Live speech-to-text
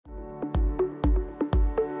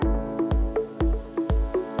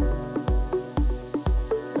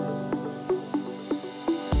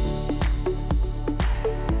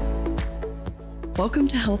Welcome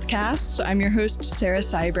to HealthCast. I'm your host, Sarah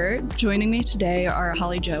Seibert. Joining me today are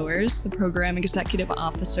Holly Joers, the Program Executive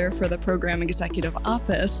Officer for the Program Executive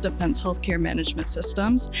Office, Defense Healthcare Management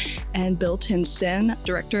Systems, and Bill Tinston,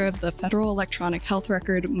 Director of the Federal Electronic Health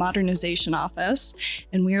Record Modernization Office.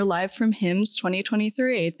 And we are live from HIMSS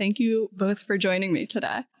 2023. Thank you both for joining me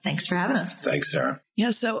today. Thanks for having us. Thanks, Sarah.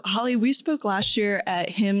 Yeah, so Holly, we spoke last year at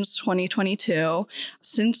HIMSS 2022.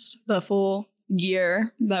 Since the full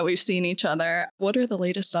year that we've seen each other, what are the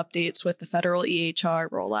latest updates with the federal EHR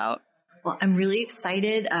rollout? Well, I'm really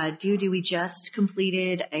excited. DOD, we just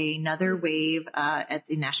completed another wave at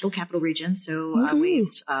the National Capital Region, so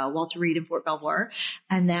waves Walter Reed and Fort Belvoir,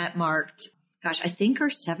 and that marked, I think our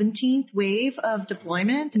 17th wave of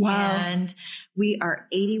deployment. Wow. And we are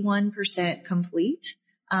 81% complete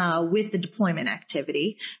with the deployment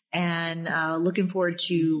activity, and looking forward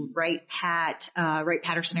to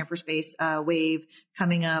Wright-Patterson Air Force Base wave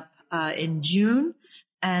coming up in June,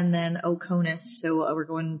 and then Oceanic. So we're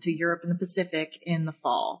going to Europe and the Pacific in the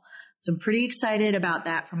fall. So I'm pretty excited about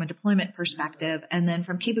that from a deployment perspective. And then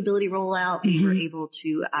from capability rollout, we were able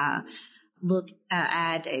to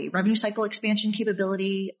add a revenue cycle expansion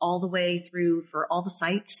capability all the way through for all the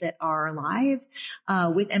sites that are live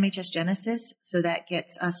with MHS GENESIS. So that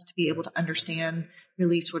gets us to be able to understand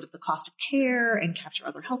really sort of the cost of care and capture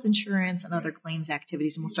other health insurance and other claims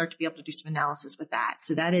activities. And we'll start to be able to do some analysis with that.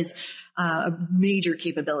 So that is a major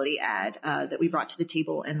capability add that we brought to the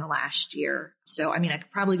table in the last year. So, I mean, I could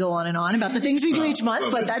probably go on and on about the things we do each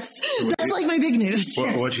month, but that's like my big news.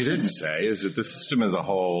 What you didn't say is that the system as a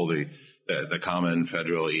whole, the common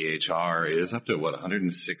federal EHR is up to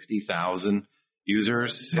 160,000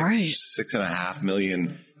 users, 6.5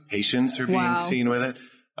 million patients are being seen with it.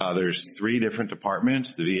 There's 3 different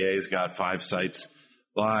departments. The VA's got 5 sites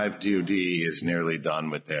live. DOD is nearly done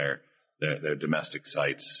with their domestic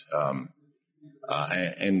sites.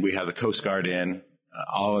 And we have the Coast Guard in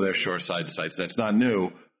all of their shoreside sites. That's not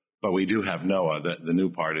new, but we do have NOAA. The new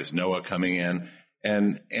part is NOAA coming in.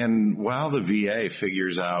 And while the VA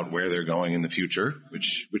figures out where they're going in the future,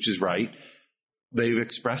 which is right, they've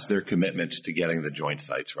expressed their commitment to getting the joint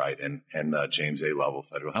sites right. And the James A. Lovell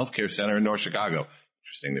Federal Healthcare Center in North Chicago.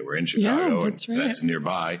 Interesting that we're in Chicago. Yeah, that's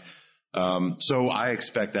nearby. So I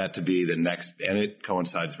expect that to be the next, and it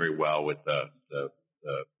coincides very well with the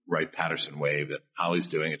Wright-Patterson wave that Holly's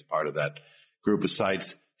doing. It's part of that group of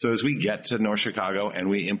sites. So as we get to North Chicago and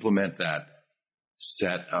we implement that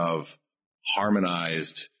set of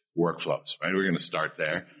harmonized workflows, right? We're going to start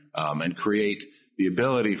there and create the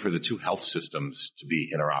ability for the 2 health systems to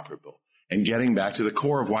be interoperable. And getting back to the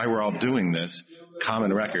core of why we're all doing this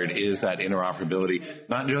common record is that interoperability,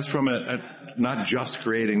 not just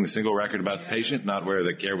creating the single record about the patient, not where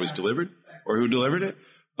the care was delivered or who delivered it,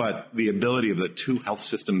 but the ability of the 2 health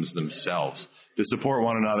systems themselves to support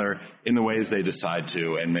one another in the ways they decide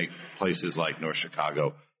to and make places like North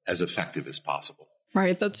Chicago as effective as possible.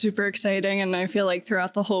 Right. That's super exciting. And I feel like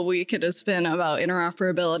throughout the whole week, it has been about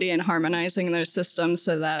interoperability and harmonizing those systems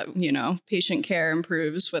so that, patient care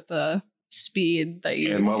improves with the speed that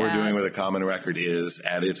you And what we're doing with a common record is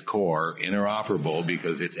at its core interoperable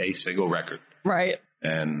because it's a single record. Right.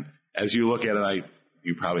 And as you look at it,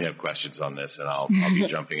 you probably have questions on this and I'll be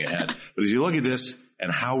jumping ahead. But as you look at this and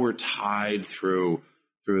how we're tied through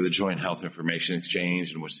the Joint Health Information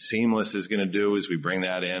Exchange and what Seamless is going to do as we bring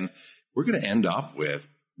that in, we're going to end up with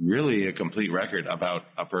really a complete record about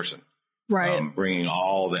a person. Right. Bringing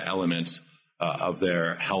all the elements of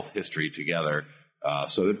their health history together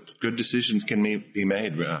so that good decisions can be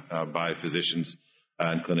made by physicians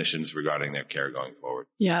and clinicians regarding their care going forward.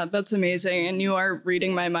 Yeah, that's amazing. And you are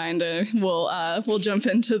reading my mind. We'll jump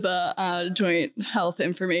into the Joint Health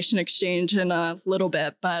Information Exchange in a little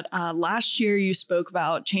bit. But last year you spoke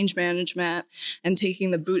about change management and taking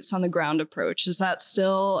the boots on the ground approach. Is that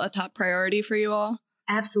still a top priority for you all?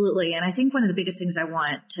 Absolutely. And I think one of the biggest things I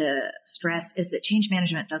want to stress is that change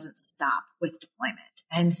management doesn't stop with deployment.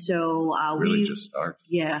 And so really just starts.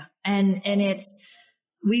 Yeah. And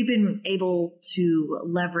we've been able to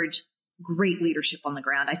leverage great leadership on the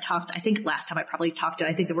ground. I think last time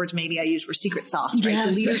I think the words maybe I used were secret sauce, right?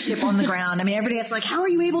 Yes. The leadership on the ground. I mean, everybody asks how are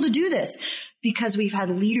you able to do this? Because we've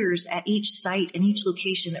had leaders at each site and each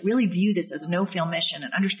location that really view this as a no-fail mission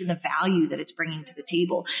and understand the value that it's bringing to the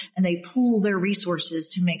table. And they pool their resources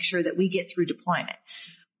to make sure that we get through deployment.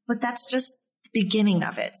 But that's just beginning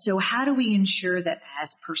of it. So how do we ensure that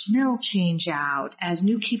as personnel change out, as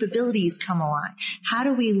new capabilities come along, how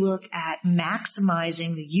do we look at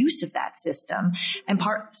maximizing the use of that system? And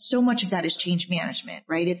so much of that is change management,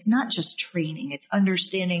 right? It's not just training. It's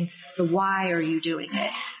understanding the why are you doing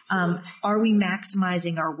it? Are we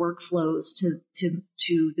maximizing our workflows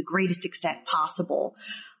to the greatest extent possible?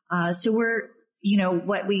 So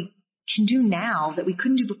what we can do now that we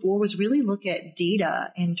couldn't do before was really look at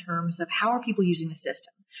data in terms of how are people using the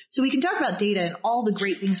system. So we can talk about data and all the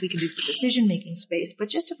great things we can do for decision-making space, but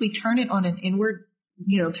just if we turn it on an inward,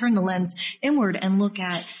 turn the lens inward and look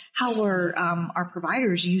at how are our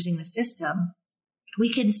providers using the system,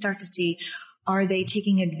 we can start to see, are they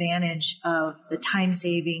taking advantage of the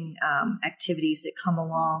time-saving activities that come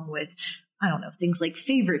along with, things like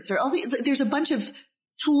favorites or there's a bunch of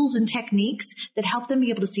tools and techniques that help them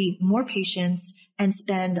be able to see more patients and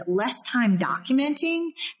spend less time documenting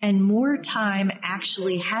and more time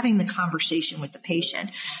actually having the conversation with the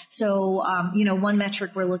patient. So, one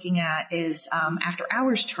metric we're looking at is after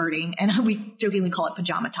hours charting, and we jokingly call it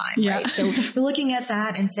pajama time, right? So we're looking at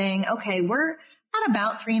that and saying, okay, we're at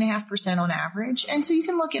about 3.5% on average. And so you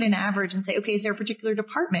can look at an average and say, okay, is there a particular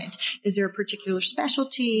department? Is there a particular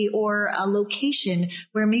specialty or a location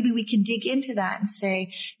where maybe we can dig into that and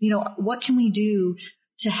say, what can we do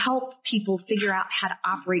to help people figure out how to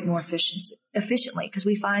operate more efficiently? Because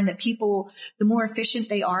we find that people, the more efficient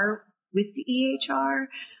they are with the EHR,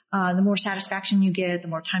 the more satisfaction you get, the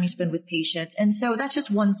more time you spend with patients. And so that's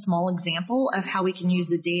just one small example of how we can use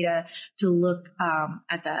the data to look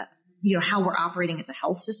at the how we're operating as a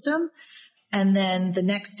health system. And then the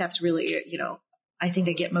next steps really, I think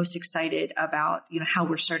I get most excited about, how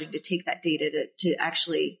we're starting to take that data to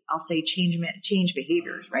actually, I'll say change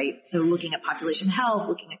behaviors, right? So looking at population health,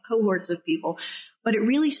 looking at cohorts of people, but it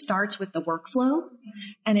really starts with the workflow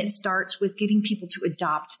and it starts with getting people to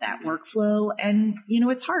adopt that workflow. And,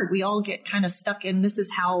 it's hard. We all get kind of stuck in this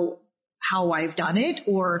is how I've done it.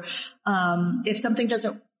 Or, if something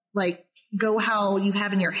doesn't go how you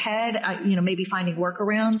have in your head, maybe finding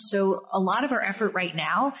workarounds. So a lot of our effort right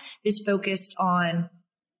now is focused on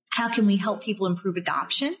how can we help people improve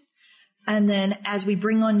adoption? And then as we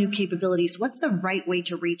bring on new capabilities, what's the right way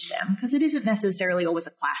to reach them? Because it isn't necessarily always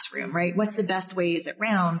a classroom, right? What's the best way? Is it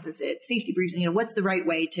rounds? Is it safety briefs? What's the right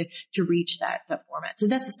way to reach that format? So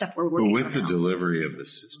that's the stuff we're working on. But with the delivery of the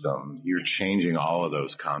system, you're changing all of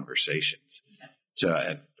those conversations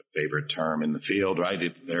to favorite term in the field,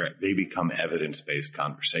 right? They become evidence-based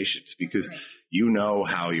conversations because you know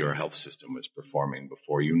how your health system was performing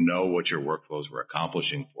before. You know what your workflows were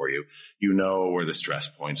accomplishing for you. You know where the stress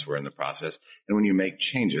points were in the process. And when you make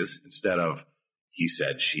changes, instead of he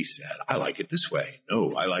said, she said, I like it this way.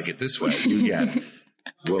 No, I like it this way. You get,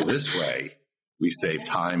 well, this way we save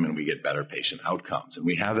time and we get better patient outcomes. And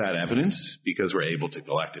we have that evidence because we're able to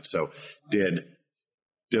collect it. So did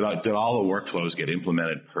all the workflows get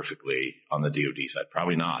implemented perfectly on the DOD side?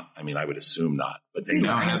 Probably not. I mean, I would assume not. But they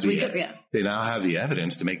now have the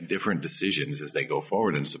evidence to make different decisions as they go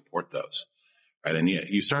forward and support those, right? And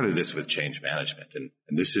you started this with change management, and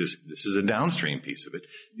this is a downstream piece of it.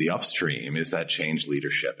 The upstream is that change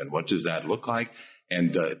leadership, and what does that look like?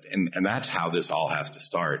 And that's how this all has to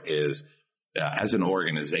start. Is as an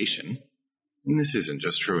organization. And this isn't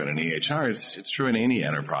just true in an EHR, it's true in any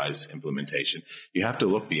enterprise implementation. You have to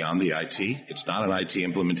look beyond the IT. It's not an IT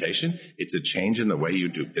implementation. It's a change in the way you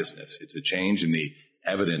do business. It's a change in the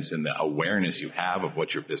evidence and the awareness you have of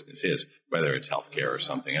what your business is, whether it's healthcare or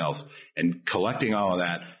something else. And collecting all of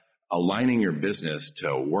that, aligning your business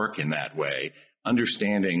to work in that way,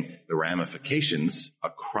 understanding the ramifications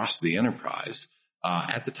across the enterprise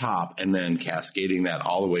at the top, and then cascading that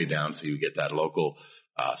all the way down so you get that local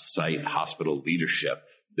site hospital leadership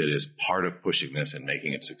that is part of pushing this and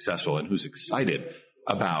making it successful and who's excited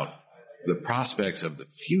about the prospects of the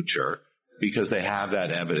future because they have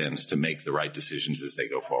that evidence to make the right decisions as they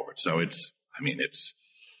go forward. So this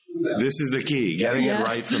is the key, getting it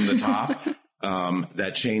right from the top,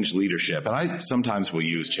 that change leadership. And I sometimes will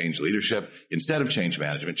use change leadership instead of change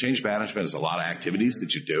management. Change management is a lot of activities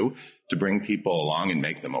that you do to bring people along and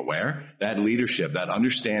make them aware. That leadership, that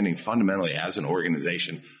understanding fundamentally as an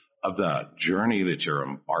organization of the journey that you're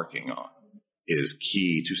embarking on is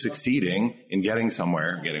key to succeeding in getting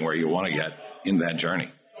somewhere, getting where you want to get in that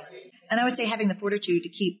journey. And I would say having the fortitude to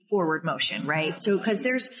keep forward motion, right? So, because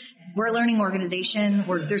we're a learning organization,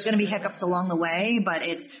 there's going to be hiccups along the way, but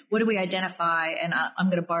it's what do we identify? And I'm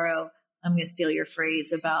going to steal your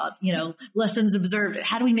phrase about, lessons observed.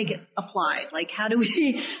 How do we make it applied? Like, how do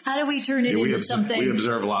we turn it into something? We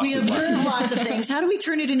observe lots of things. How do we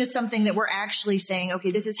turn it into something that we're actually saying,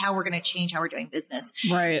 okay, this is how we're going to change how we're doing business.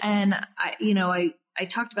 Right. And I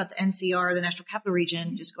talked about the NCR, the National Capital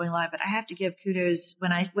Region, just going live, but I have to give kudos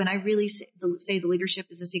when I really say the leadership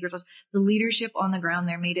is the secret sauce. The leadership on the ground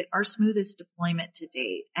there made it our smoothest deployment to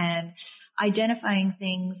date. And identifying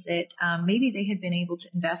things that maybe they had been able to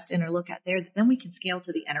invest in or look at there, that then we can scale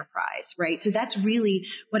to the enterprise, right? So that's really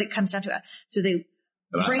what it comes down to. So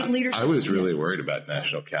great leadership. I was really worried about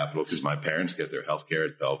National Capital because my parents get their healthcare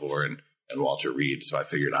at Belvoir and Walter Reed, so I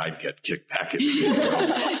figured I'd get kicked back into the world.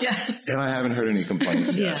 Yes. And I haven't heard any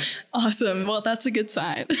complaints yet. Yes. Awesome. Well, that's a good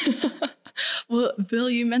sign. Well, Bill,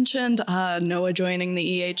 you mentioned NOAA joining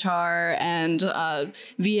the EHR and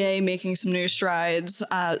VA making some new strides.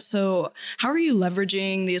 So how are you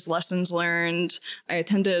leveraging these lessons learned? I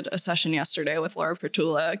attended a session yesterday with Laura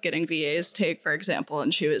Pertula, Getting VA's Take, for example,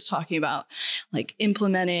 and she was talking about like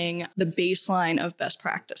implementing the baseline of best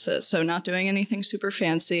practices. So not doing anything super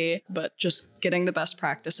fancy, but just getting the best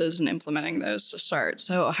practices and implementing those to start.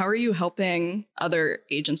 So how are you helping other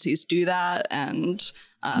agencies do that? And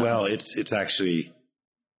well, it's actually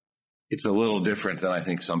a little different than I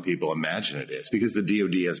think some people imagine it is, because the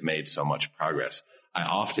DOD has made so much progress. I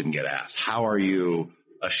often get asked, how can you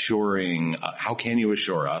assure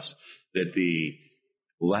us that the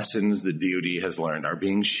lessons the DOD has learned are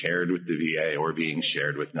being shared with the VA or being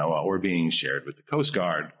shared with NOAA or being shared with the Coast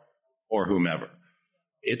Guard or whomever?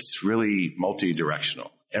 It's really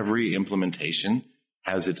multi-directional. Every implementation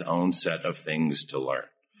has its own set of things to learn.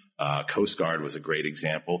 Coast Guard was a great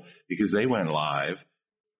example because they went live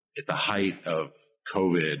at the height of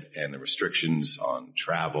COVID and the restrictions on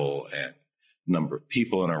travel and number of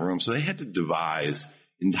people in our room. So they had to devise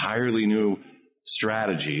entirely new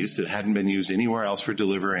strategies that hadn't been used anywhere else for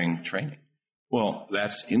delivering training. Well,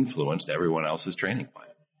 that's influenced everyone else's training plan.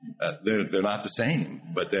 They're not the same,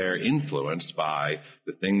 but they're influenced by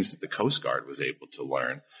the things that the Coast Guard was able to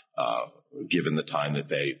learn, given the time that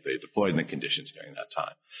they deployed and the conditions during that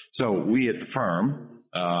time. So we at the firm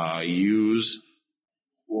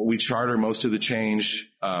we charter most of the change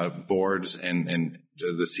boards and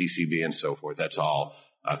the CCB and so forth. That's all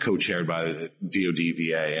co-chaired by the DOD,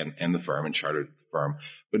 VA, and the firm, and chartered at the firm.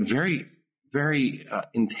 But very, very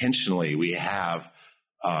intentionally, we have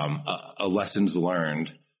a lessons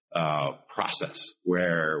learned process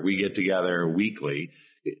where we get together weekly.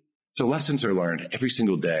 So lessons are learned every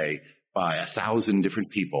single day by 1,000 different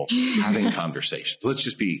people having conversations. Let's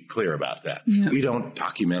just be clear about that. Yeah. We don't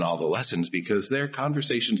document all the lessons because they're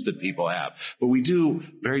conversations that people have, but we do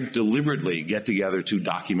very deliberately get together to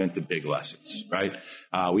document the big lessons, right?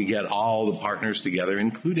 We get all the partners together,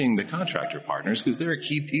 including the contractor partners, because they're a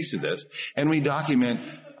key piece of this. And we document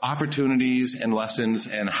opportunities and lessons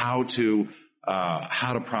and how to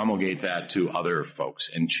promulgate that to other folks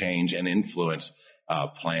and change and influence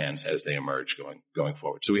plans as they emerge going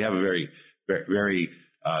forward. So we have a very, very, very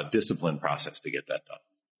disciplined process to get that done.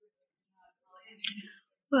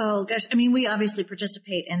 Well, gosh, I mean, we obviously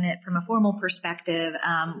participate in it from a formal perspective.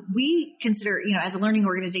 We consider, as a learning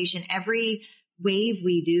organization, every wave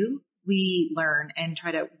we do, we learn and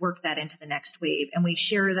try to work that into the next wave. And we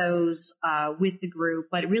share those with the group,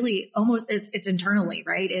 but really almost it's internally,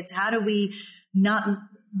 right? It's how do we not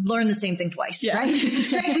learn the same thing twice, right?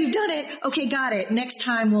 Right? We've done it. Okay, got it. Next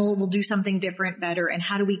time we'll do something different, better. And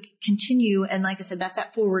how do we continue? And like I said, that's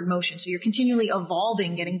that forward motion. So you're continually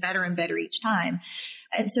evolving, getting better and better each time.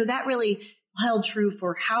 And so that really held true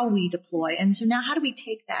for how we deploy. And so now how do we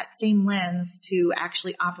take that same lens to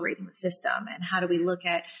actually operating the system? And how do we look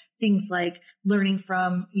at things like learning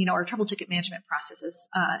from, our trouble ticket management processes,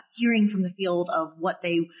 hearing from the field of what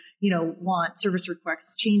they, want, service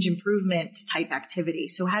requests, change improvement type activity.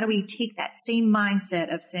 So how do we take that same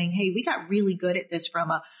mindset of saying, hey, we got really good at this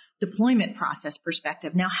from a deployment process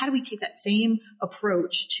perspective. Now, how do we take that same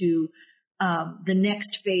approach to the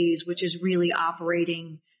next phase, which is really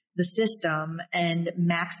operating the system and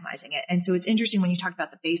maximizing it? And so it's interesting when you talk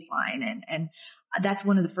about the baseline, and that's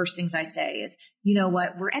one of the first things I say is, you know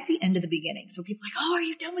what, we're at the end of the beginning. So people are like, oh,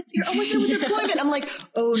 you're almost done with deployment. I'm like,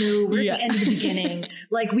 oh no, we're at the end of the beginning.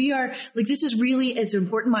 Like this is really, it's an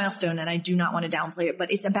important milestone, and I do not want to downplay it,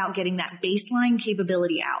 but it's about getting that baseline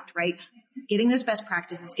capability out, right? Getting those best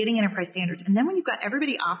practices, getting enterprise standards. And then when you've got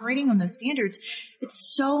everybody operating on those standards,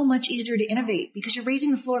 it's so much easier to innovate because you're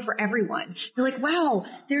raising the floor for everyone. You're like, wow,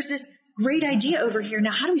 there's this great idea over here.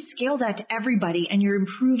 Now, how do we scale that to everybody? And you're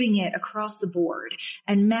improving it across the board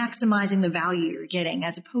and maximizing the value you're getting,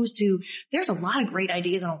 as opposed to there's a lot of great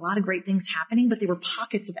ideas and a lot of great things happening, but they were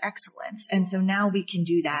pockets of excellence. And so now we can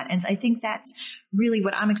do that. And I think that's really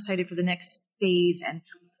what I'm excited for the next phase. And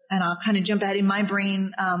I'll kind of jump ahead in my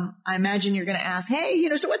brain. I imagine you're going to ask, hey,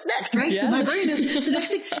 so what's next, right? Yeah. So my brain is the next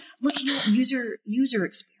thing, looking at user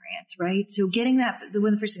experience, right? So getting one of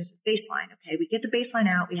the first things is baseline. Okay, we get the baseline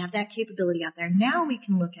out. We have that capability out there. Now we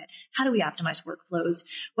can look at how do we optimize workflows?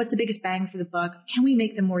 What's the biggest bang for the buck? Can we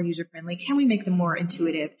make them more user friendly? Can we make them more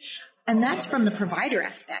intuitive? And that's from the provider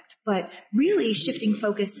aspect, but really shifting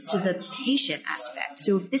focus to the patient aspect.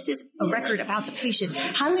 So if this is a record about the patient,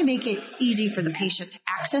 how do we make it easy for the patient to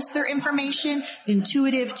access their information,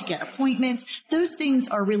 intuitive to get appointments? Those things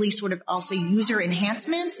are really sort of, I'll say, user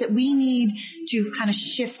enhancements that we need to kind of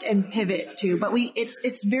shift and pivot to. But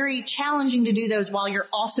it's very challenging to do those while you're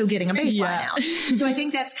also getting a baseline out. So I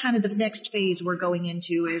think that's kind of the next phase we're going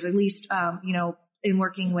into, is at least, in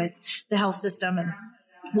working with the health system and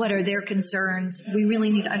what are their concerns. We really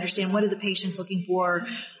need to understand, what are the patients looking for?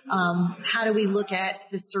 How do we look at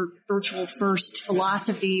this sort of virtual first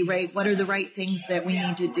philosophy, right? What are the right things that we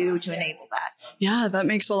need to do to enable that? Yeah, that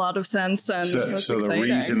makes a lot of sense. And so the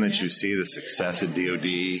reason that yeah. you see the success at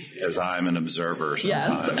DOD, as I'm an observer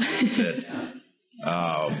sometimes, is that,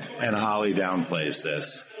 and Holly downplays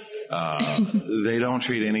this, they don't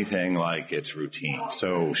treat anything like it's routine.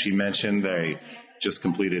 So she mentioned they just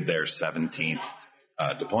completed their 17th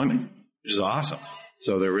deployment, which is awesome.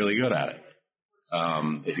 So they're really good at it.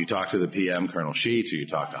 If you talk to the PM, Colonel Sheets, or you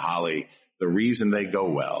talk to Holly, the reason they go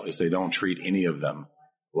well is they don't treat any of them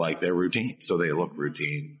like they're routine. So they look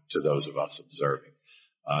routine to those of us observing.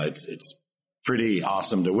 It's pretty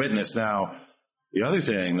awesome to witness. Now, the other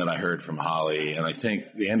thing that I heard from Holly, and I think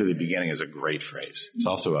the end of the beginning is a great phrase. It's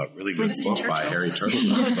also a really good book by Harry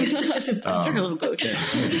Turtledown.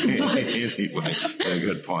 A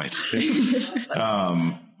good point.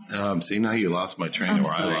 See, now you lost my train,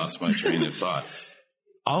 I lost my train of thought.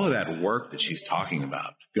 All of that work that she's talking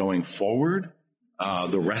about going forward,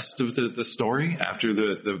 the rest of the story after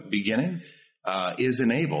the beginning, is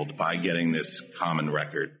enabled by getting this common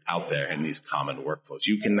record out there and these common workflows.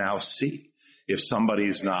 You can now see if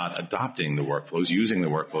somebody's not adopting the workflows, using the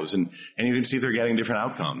workflows, and you can see they're getting different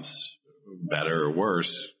outcomes, better or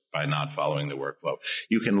worse, by not following the workflow.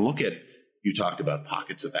 You can look at, you talked about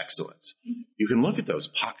pockets of excellence. You can look at those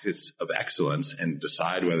pockets of excellence and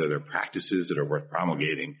decide whether they're practices that are worth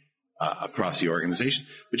promulgating across the organization.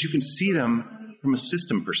 But you can see them from a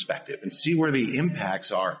system perspective and see where the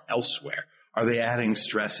impacts are elsewhere. Are they adding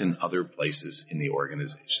stress in other places in the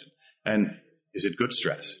organization? And is it good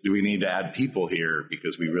stress? Do we need to add people here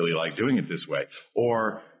because we really like doing it this way?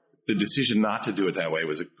 Or the decision not to do it that way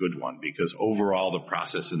was a good one because overall the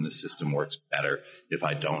process in the system works better if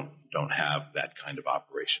I don't have that kind of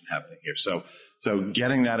operation happening here. So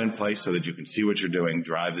getting that in place so that you can see what you're doing,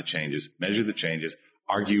 drive the changes, measure the changes,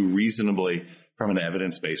 argue reasonably from an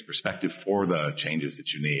evidence-based perspective for the changes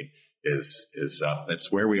that you need is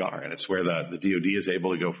that's where we are, and it's where the DOD is able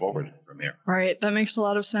to go forward from here. Right. That makes a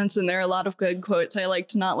lot of sense. And there are a lot of good quotes. I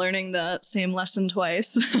liked not learning the same lesson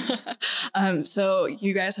twice. So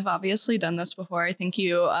you guys have obviously done this before. I think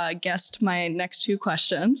you guessed my next two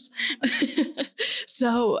questions.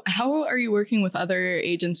 So how are you working with other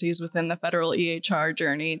agencies within the federal EHR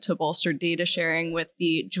journey to bolster data sharing with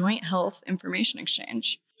the Joint Health Information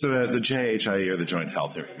Exchange? So the JHIE, or the Joint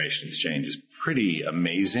Health Information Exchange, is pretty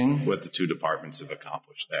amazing what the two departments have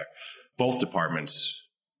accomplished there. Both departments,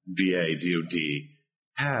 VA, DOD,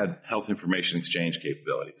 had health information exchange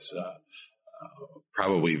capabilities.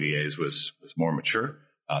 Probably VA's was more mature.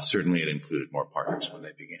 Certainly it included more partners when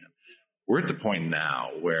they began. We're at the point now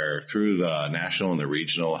where through the national and the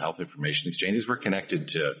regional health information exchanges, we're connected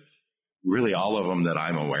to really all of them that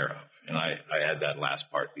I'm aware of. And I add that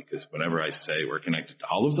last part because whenever I say we're connected to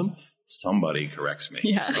all of them, somebody corrects me.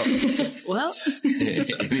 Yeah. So, well,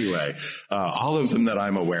 anyway, all of them that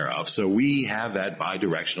I'm aware of. So we have that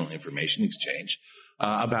bidirectional information exchange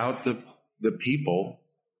about the people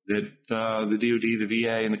that the DOD, the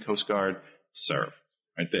VA, and the Coast Guard serve.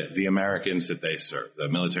 Right, the Americans that they serve, the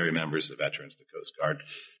military members, the veterans, the Coast Guard,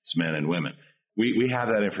 it's men and women. We have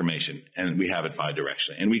that information, and we have it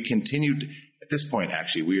bidirectionally. And we continue to, at this point,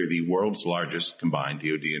 actually, we are the world's largest combined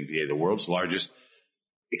DOD and VA, the world's largest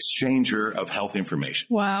exchanger of health information.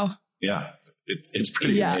 Wow. Yeah, it's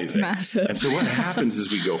pretty amazing. Massive. And so what happens as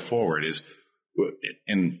we go forward is,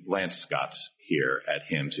 and Lance Scott's here at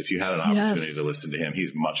HIMSS. If you had an opportunity to listen to him,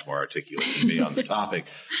 he's much more articulate than me on the topic.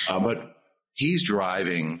 But he's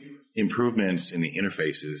driving improvements in the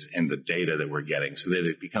interfaces and the data that we're getting so that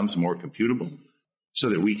it becomes more computable, so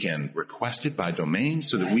that we can request it by domain,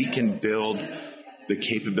 so that we can build the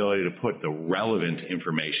capability to put the relevant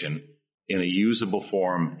information in a usable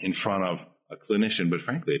form in front of a clinician. But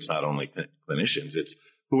frankly, it's not only clinicians, it's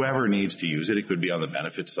whoever needs to use it. It could be on the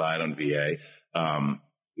benefits side on VA.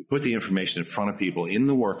 We put the information in front of people in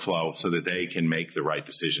the workflow so that they can make the right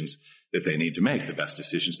decisions that they need to make, the best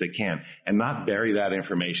decisions they can, and not bury that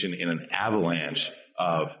information in an avalanche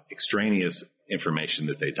of extraneous information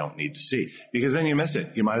that they don't need to see, because then you miss it.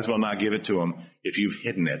 You might as well not give it to them if you've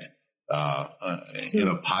hidden it in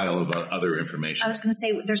a pile of other information. I was going to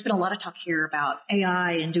say, there's been a lot of talk here about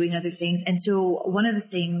AI and doing other things. And so one of the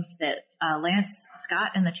things that Lance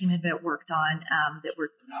Scott and the team had worked on that we're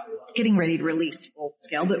getting ready to release full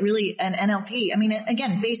scale, but really an NLP. I mean,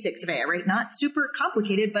 again, basics of AI, right? Not super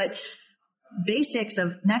complicated, but basics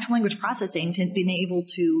of natural language processing to being able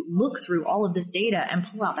to look through all of this data and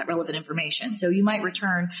pull out that relevant information. So you might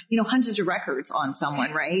return, hundreds of records on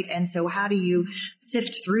someone, right? And so how do you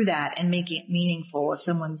sift through that and make it meaningful if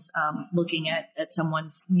someone's looking at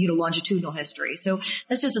someone's longitudinal history? So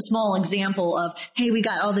that's just a small example of, hey, we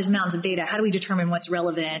got all these mountains of data. How do we determine what's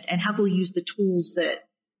relevant, and how can we use the tools that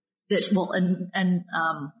will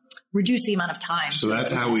reduce the amount of time? So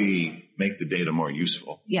that's how we make the data more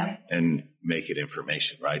useful. Yeah. And make it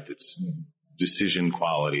information, right? That's decision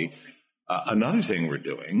quality. Another thing we're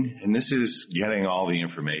doing, and this is getting all the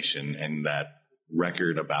information and that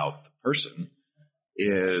record about the person,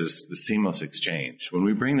 is the seamless exchange. When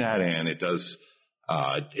we bring that in, it does,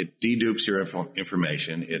 it dedupes your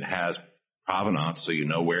information. It has provenance, so you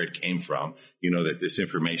know where it came from. You know that this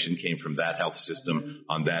information came from that health system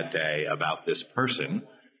on that day about this person.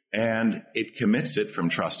 And it commits it from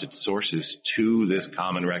trusted sources to this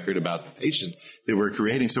common record about the patient that we're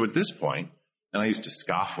creating. So at this point, and I used to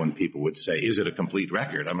scoff when people would say, is it a complete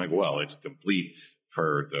record? I'm like, well, it's complete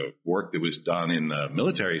for the work that was done in the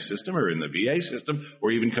military system or in the VA system,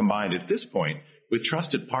 or even combined at this point with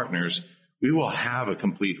trusted partners. We will have a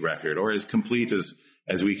complete record, or as complete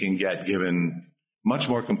as we can get, given much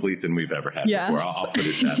more complete than we've ever had before. I'll put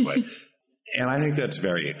it that way. And I think that's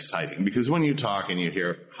very exciting, because when you talk and you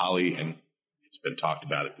hear Holly, and it's been talked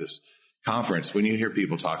about at this conference, when you hear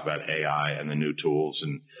people talk about AI and the new tools,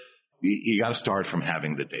 and you got to start from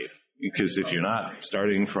having the data, because if you're not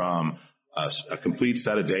starting from a complete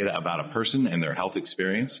set of data about a person and their health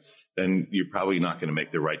experience, then you're probably not going to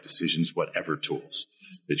make the right decisions, whatever tools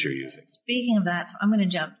that you're using. Speaking of that, so I'm going to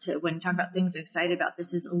jump to, when talking about things I'm excited about,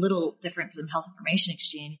 this is a little different from health information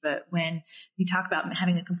exchange, but when you talk about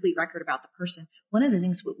having a complete record about the person, one of the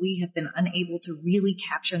things that we have been unable to really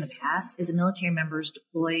capture in the past is a military member's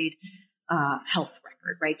deployed health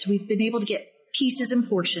record, right? So we've been able to get pieces and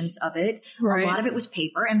portions of it. Right. A lot of it was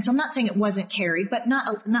paper. And so I'm not saying it wasn't carried, but not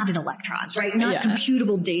in electrons, right? Not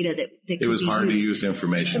computable data that it was hard to use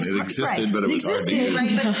information. It existed, but it was hard to use.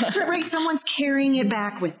 Right? But, right. Someone's carrying it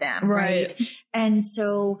back with them. Right. And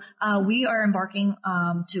so we are embarking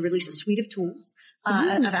to release a suite of tools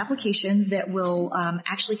of applications that will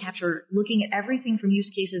actually capture, looking at everything from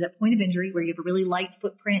use cases at point of injury, where you have a really light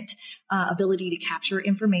footprint ability to capture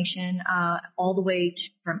information, all the way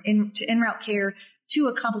to en route care to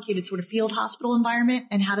a complicated sort of field hospital environment,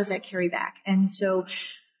 and how does that carry back? And so,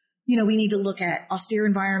 we need to look at austere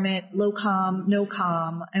environment, low comm, no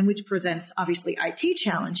comm, and which presents obviously IT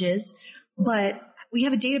challenges, but we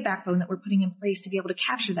have a data backbone that we're putting in place to be able to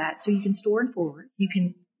capture that, so you can store and forward, you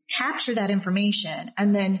can capture that information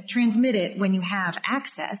and then transmit it when you have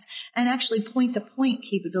access, and actually point-to-point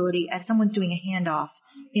capability as someone's doing a handoff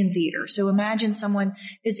in theater. So imagine someone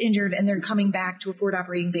is injured and they're coming back to a forward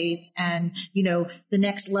operating base, and, the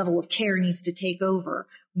next level of care needs to take over.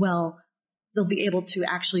 Well, they'll be able to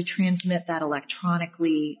actually transmit that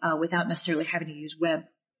electronically without necessarily having to use web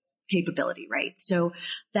capability, right? So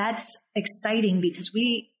that's exciting, because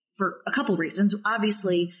for a couple of reasons.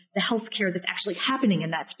 Obviously, the healthcare that's actually happening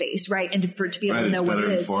in that space, right? And to be able to know what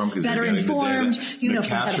it is. Better informed,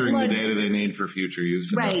 capturing the data they need for future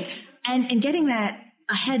use. Right. And getting that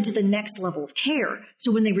ahead to the next level of care.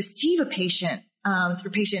 So when they receive a patient,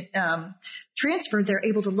 through patient transfer, they're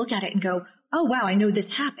able to look at it and go, oh, wow, I know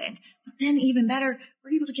this happened. But then even better,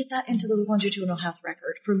 we're able to get that into the longitudinal health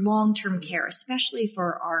record for long-term care, especially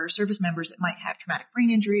for our service members that might have traumatic brain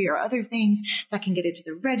injury or other things that can get into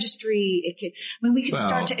the registry. We could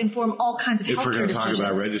start to inform all kinds of healthcare decisions. If we're going to talk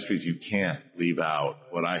about registries, you can't leave out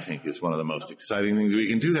what I think is one of the most exciting things we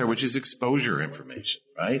can do there, which is exposure information,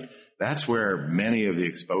 right? That's where many of the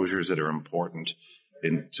exposures that are important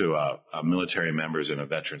into a military members in a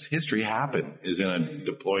veteran's history happen, is in a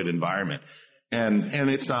deployed environment. And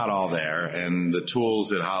it's not all there. And the tools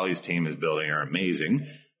that Holly's team is building are amazing.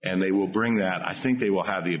 And they will bring that. I think they will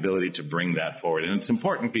have the ability to bring that forward. And it's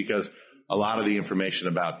important, because a lot of the information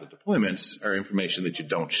about the deployments are information that you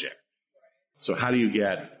don't share. So how do you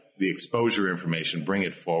get the exposure information, bring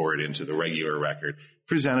it forward into the regular record,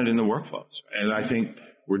 presented in the workflows? And I think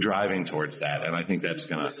we're driving towards that. And I think that's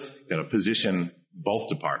going to position both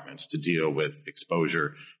departments to deal with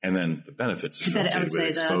exposure and then the benefits associated with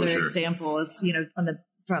exposure. The other example is,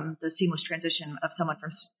 from the seamless transition of someone from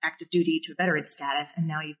active duty to veteran status, and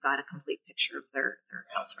now you've got a complete picture of their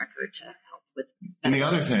health record to help with And the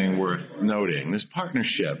other thing worth noting, this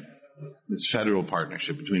federal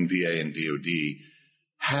partnership between VA and DOD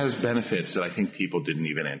has benefits that I think people didn't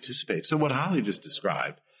even anticipate. So what Holly just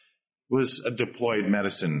described was a deployed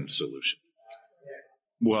medicine solution.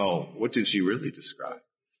 Well, what did she really describe?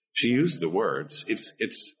 She used the words. It's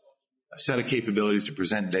a set of capabilities to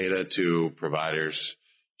present data to providers,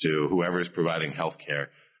 to whoever is providing healthcare,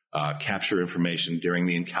 capture information during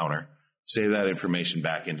the encounter, save that information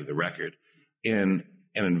back into the record in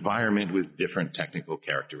an environment with different technical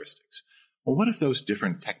characteristics. Well, what if those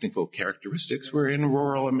different technical characteristics were in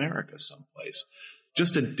rural America someplace?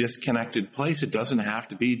 Just a disconnected place. It doesn't have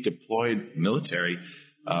to be deployed military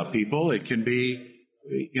people. It can be,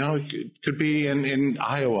 it could be in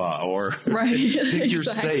Iowa or right. pick your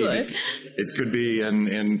Exactly. state. It could be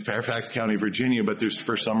in Fairfax County, Virginia, but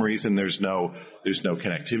for some reason there's no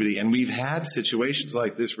connectivity. And we've had situations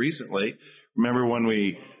like this recently. Remember when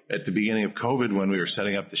at the beginning of COVID, when we were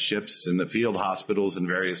setting up the ships in the field hospitals in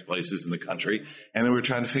various places in the country, and then we're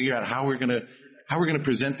trying to figure out how we're going to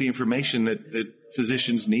present the information that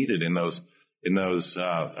physicians needed in those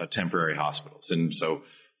temporary hospitals. And so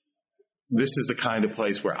this is the kind of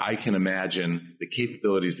place where I can imagine the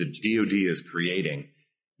capabilities that DOD is creating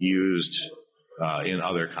used in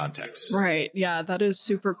other contexts. Right. Yeah, that is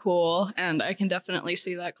super cool. And I can definitely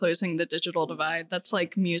see that closing the digital divide. That's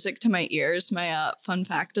like music to my ears. My fun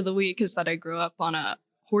fact of the week is that I grew up on a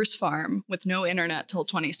horse farm with no internet till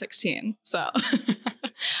 2016. So,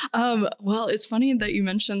 well, it's funny that you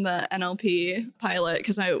mentioned the NLP pilot,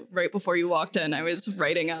 because right before you walked in, I was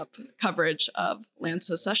writing up coverage of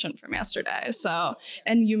Lance's session from yesterday. So,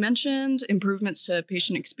 and you mentioned improvements to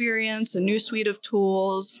patient experience, a new suite of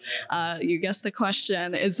tools. You guessed the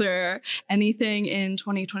question. Is there anything in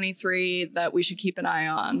 2023 that we should keep an eye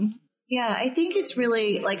on? Yeah, I think it's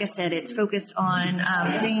really, like I said, it's focused on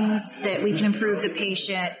things that we can improve the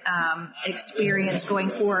patient experience going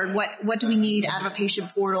forward. What do we need out of a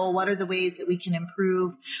patient portal? What are the ways that we can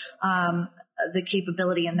improve the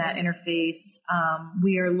capability in that interface?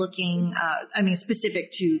 We are looking,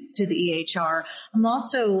 specific to the EHR. I'm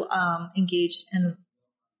also engaged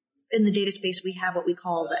in the data space. We have what we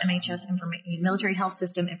call the MHS Military Health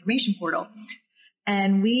System Information Portal,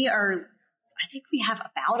 and I think we have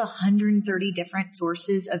about 130 different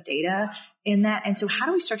sources of data in that. And so how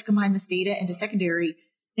do we start to combine this data into secondary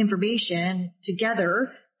information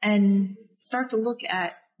together and start to look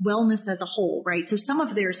at wellness as a whole, right? So some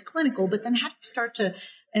of there's clinical, but then how do we start to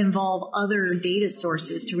involve other data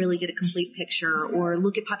sources to really get a complete picture, or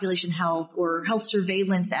look at population health or health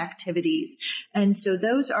surveillance activities? And so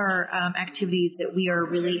those are activities that we are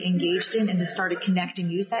really engaged in, and to start to connect and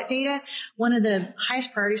use that data. One of the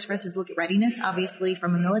highest priorities for us is look at readiness, obviously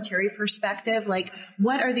from a military perspective. Like,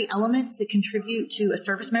 what are the elements that contribute to a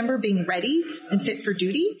service member being ready and fit for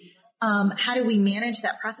duty? How do we manage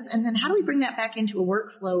that process? And then how do we bring that back into a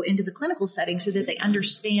workflow, into the clinical setting, so that they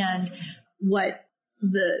understand what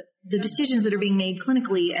the decisions that are being made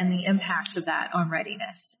clinically and the impacts of that on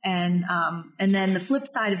readiness. And then the flip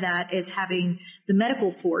side of that is having the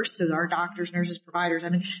medical force, so our doctors, nurses, providers,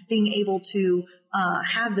 being able to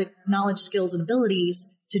have the knowledge, skills, and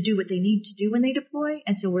abilities to do what they need to do when they deploy.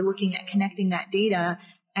 And so we're looking at connecting that data,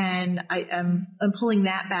 and I'm pulling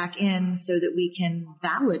that back in so that we can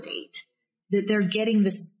validate that they're getting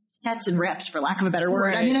this sets and reps, for lack of a better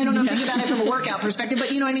word. Right. I don't know, think about it from a workout perspective, but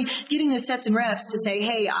getting those sets and reps to say,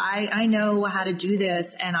 hey, I know how to do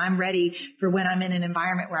this, and I'm ready for when I'm in an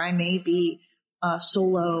environment where I may be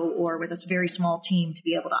solo or with a very small team to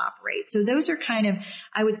be able to operate. So those are kind of,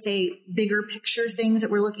 I would say, bigger picture things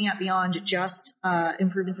that we're looking at beyond just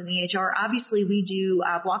improvements in the EHR. Obviously, we do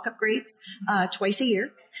block upgrades twice a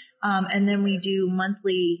year, and then we do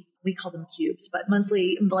monthly, we call them cubes, but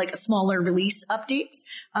monthly, like a smaller release updates,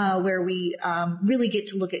 where we really get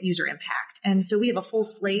to look at user impact. And so we have a full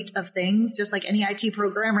slate of things, just like any IT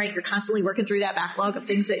program, right? You're constantly working through that backlog of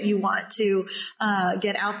things that you want to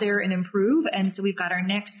get out there and improve. And so we've got our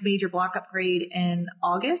next major block upgrade in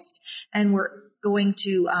August, and we're going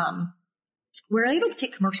to we're able to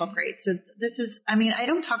take commercial upgrades. So this is, I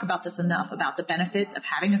don't talk about this enough, about the benefits of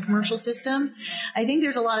having a commercial system. I think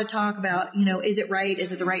there's a lot of talk about, is it right?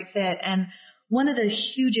 Is it the right fit? And one of the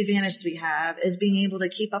huge advantages we have is being able to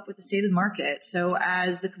keep up with the state of the market. So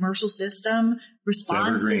as the commercial system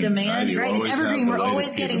response to demand, right? It's evergreen. We're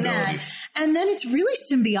always getting that. And then it's really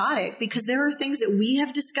symbiotic because there are things that we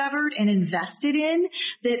have discovered and invested in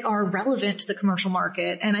that are relevant to the commercial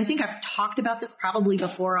market. And I think I've talked about this probably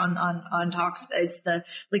before on talks. It's the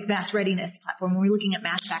mass readiness platform. When we're looking at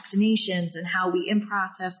mass vaccinations and how we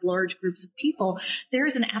in-process large groups of people, there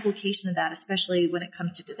is an application of that, especially when it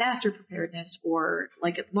comes to disaster preparedness or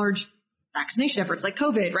like large vaccination efforts like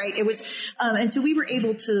COVID, right? It was, and so we were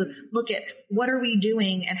able to look at what are we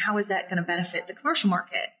doing and how is that going to benefit the commercial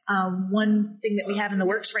market. One thing that we have in the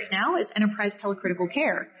works right now is enterprise telecritical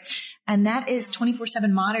care. And that is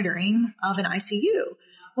 24/7 monitoring of an ICU.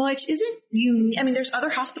 Well, it isn't unique. I mean, there's other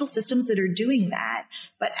hospital systems that are doing that,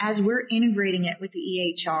 but as we're integrating it with the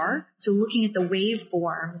EHR, so looking at the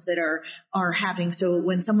waveforms that are happening. So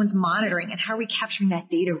when someone's monitoring, and how are we capturing that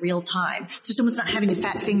data real time? So someone's not having to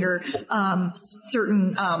fat finger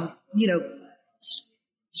certain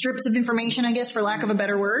strips of information, I guess, for lack of a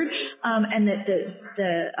better word, and that the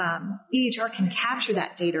EHR can capture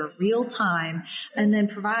that data real time and then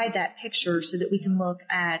provide that picture so that we can look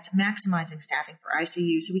at maximizing staffing for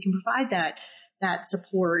ICU. So we can provide that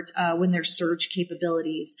support when there's surge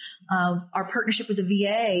capabilities. Our partnership with the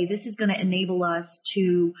VA, this is going to enable us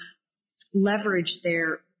to leverage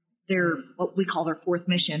their what we call their fourth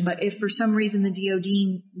mission. But if for some reason the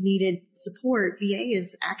DOD needed support, VA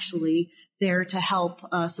is actually there to help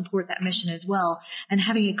support that mission as well. And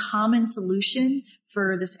having a common solution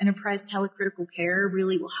for this enterprise telecritical care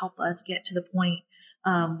really will help us get to the point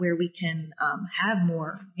where we can have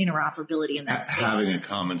more interoperability in that space. Having a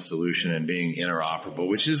common solution and being interoperable,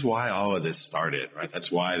 which is why all of this started, right?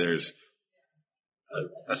 That's why there's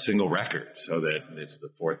a single record, so that it's the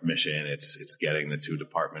fourth mission. It's getting the two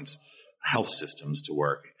departments' health systems to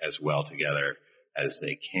work as well together as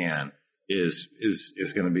they can is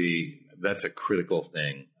going to be, that's a critical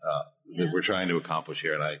thing that we're trying to accomplish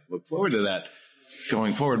here. And I look forward to that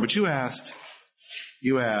going forward. But you asked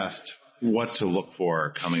what to look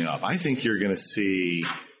for coming up. I think you're going to see,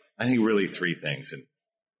 really three things. And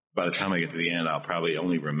by the time I get to the end, I'll probably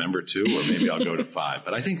only remember two, or maybe I'll go to five.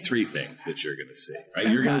 But I think three things that you're going to see, right?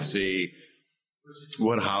 You're going to see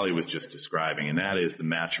what Holly was just describing, and that is the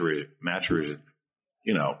the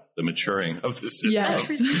maturing of the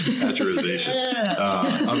system,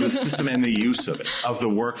 maturization of the system and the use of it, of the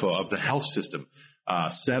workflow, of the health system,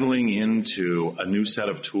 settling into a new set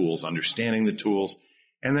of tools, understanding the tools,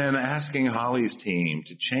 and then asking Holly's team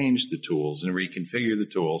to change the tools and reconfigure the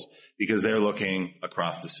tools because they're looking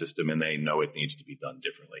across the system and they know it needs to be done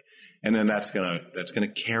differently. And then that's gonna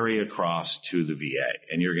carry across to the VA.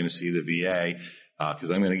 And you're gonna see the VA,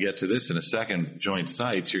 because I'm gonna get to this in a second, joint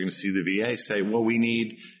sites, you're gonna see the VA say, well, we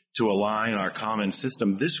need to align our common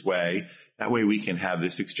system this way. That way we can have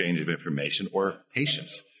this exchange of information, or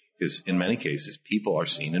patients, because in many cases, people are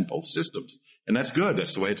seen in both systems. And that's good.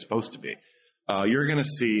 That's the way it's supposed to be. You're going to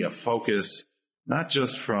see a focus, not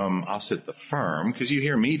just from us at the firm, because you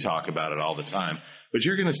hear me talk about it all the time, but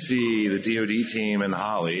you're going to see the DOD team and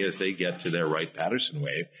Holly as they get to their Wright-Patterson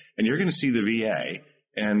wave, and you're going to see the VA.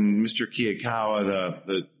 And Mr. Kiyakawa,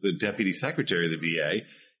 the Deputy Secretary of the VA,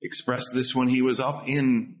 expressed this when he was up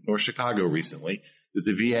in North Chicago recently, that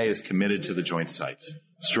the VA is committed to the joint sites.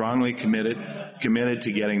 Strongly committed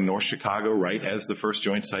to getting North Chicago right as the first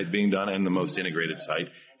joint site being done and the most integrated site,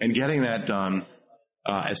 and getting that done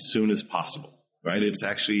as soon as possible, right? It's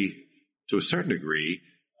actually, to a certain degree,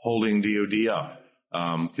 holding DOD up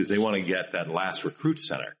because they want to get that last recruit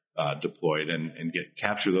center deployed and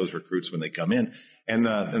capture those recruits when they come in. And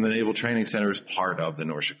the Naval Training Center is part of the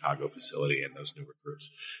North Chicago facility and those new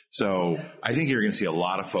recruits. So I think you're going to see a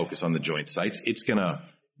lot of focus on the joint sites. It's going to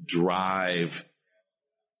drive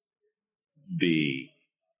the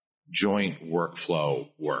joint workflow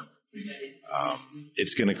work.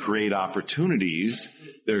 It's going to create opportunities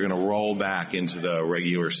that are going to roll back into the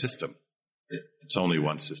regular system. It's only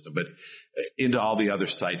one system, but into all the other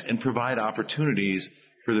sites, and provide opportunities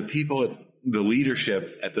for the people, the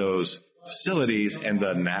leadership at those facilities and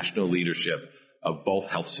the national leadership of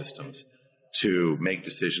both health systems to make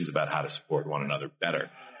decisions about how to support one another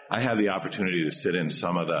better. I had the opportunity to sit in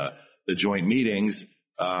some of the joint meetings.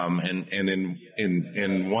 And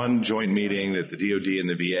in one joint meeting that the DOD and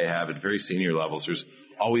the VA have at very senior levels, there's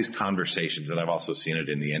always conversations, and I've also seen it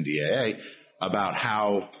in the NDAA, about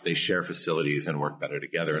how they share facilities and work better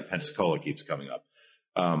together. And Pensacola keeps coming up.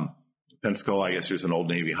 Pensacola, I guess there's an old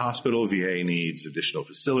Navy hospital. VA needs additional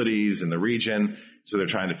facilities in the region, so they're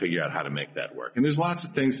trying to figure out how to make that work. And there's lots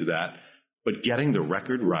of things to that, but getting the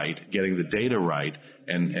record right, getting the data right,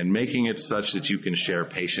 and making it such that you can share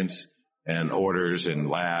patients and orders and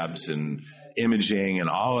labs and imaging and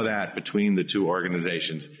all of that between the two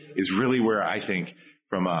organizations is really where I think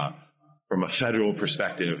from a federal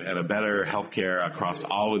perspective and a better healthcare across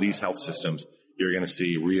all of these health systems, you're going to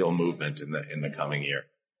see real movement in the coming year.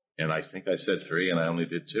 And I think I said 3 and I only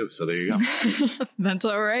did 2. So there you go. That's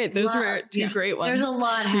all right. Those were 2 great ones. There's a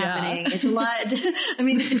lot happening. It's a lot. I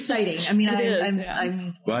mean, it's exciting. I mean,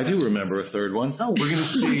 well, I do remember a third one. Oh, we're going to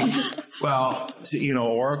see,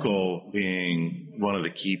 Oracle being one of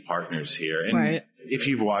the key partners here. And if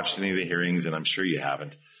you've watched any of the hearings, and I'm sure you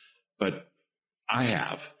haven't, but I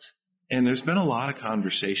have. And there's been a lot of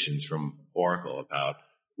conversations from Oracle about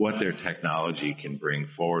what their technology can bring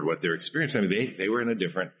forward, what their experience. I mean, they were in a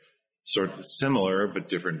different sort of similar but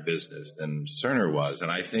different business than Cerner was.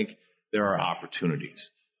 And I think there are opportunities.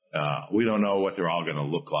 We don't know what they're all going to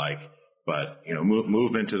look like, but,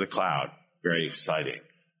 movement to the cloud, very exciting.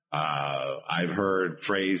 I've heard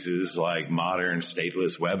phrases like modern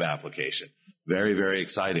stateless web application, very, very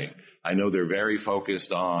exciting. I know they're very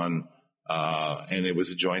focused on, and it was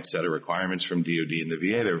a joint set of requirements from DOD and the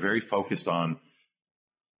VA. They're very focused on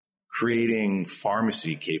creating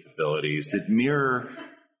pharmacy capabilities that mirror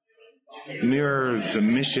the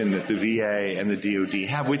mission that the VA and the DOD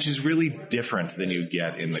have, which is really different than you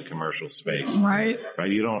get in the commercial space. Right.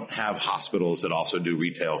 You don't have hospitals that also do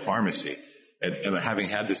retail pharmacy. And having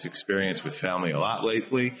had this experience with family a lot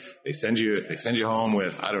lately, they send you home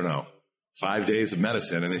with, 5 days of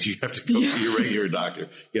medicine, and then you have to go see your regular doctor,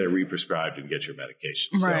 get it re-prescribed and get your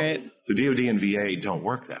medication. Right. So DOD and VA don't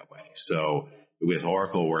work that way. So with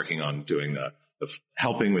Oracle working on doing the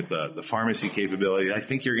helping with the pharmacy capability, I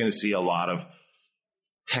think you're going to see a lot of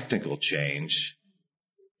technical change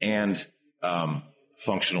and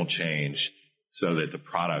functional change so that the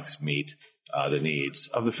products meet the needs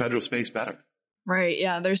of the federal space better. Right.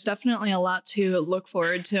 Yeah. There's definitely a lot to look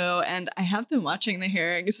forward to. And I have been watching the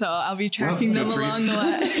hearings, so I'll be tracking them along the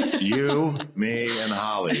way. You, me, and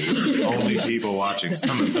Holly, only people watching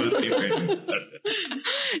some of those hearings.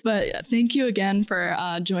 But thank you again for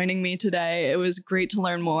joining me today. It was great to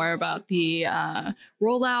learn more about the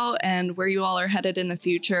rollout and where you all are headed in the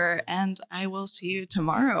future. And I will see you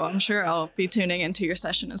tomorrow. I'm sure I'll be tuning into your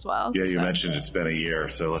session as well. Yeah, you mentioned it's been a year,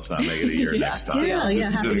 so let's not make it a year next time.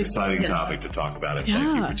 This is an exciting topic to talk about it.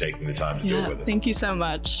 Thank you for taking the time to do it with us. Thank you so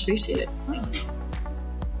much. Appreciate it. Thanks.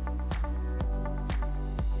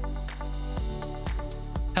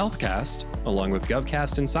 HealthCast, along with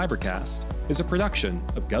GovCast and Cybercast, is a production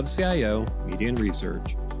of GovCIO Media and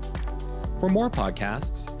Research. For more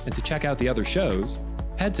podcasts and to check out the other shows,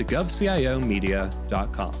 head to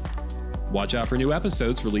govciomedia.com. Watch out for new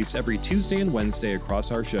episodes released every Tuesday and Wednesday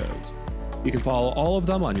across our shows. You can follow all of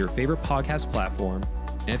them on your favorite podcast platform.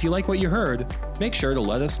 And if you like what you heard, make sure to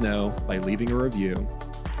let us know by leaving a review.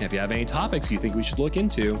 And if you have any topics you think we should look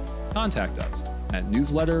into, contact us at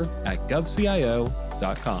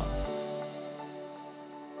newsletter@govcio.com.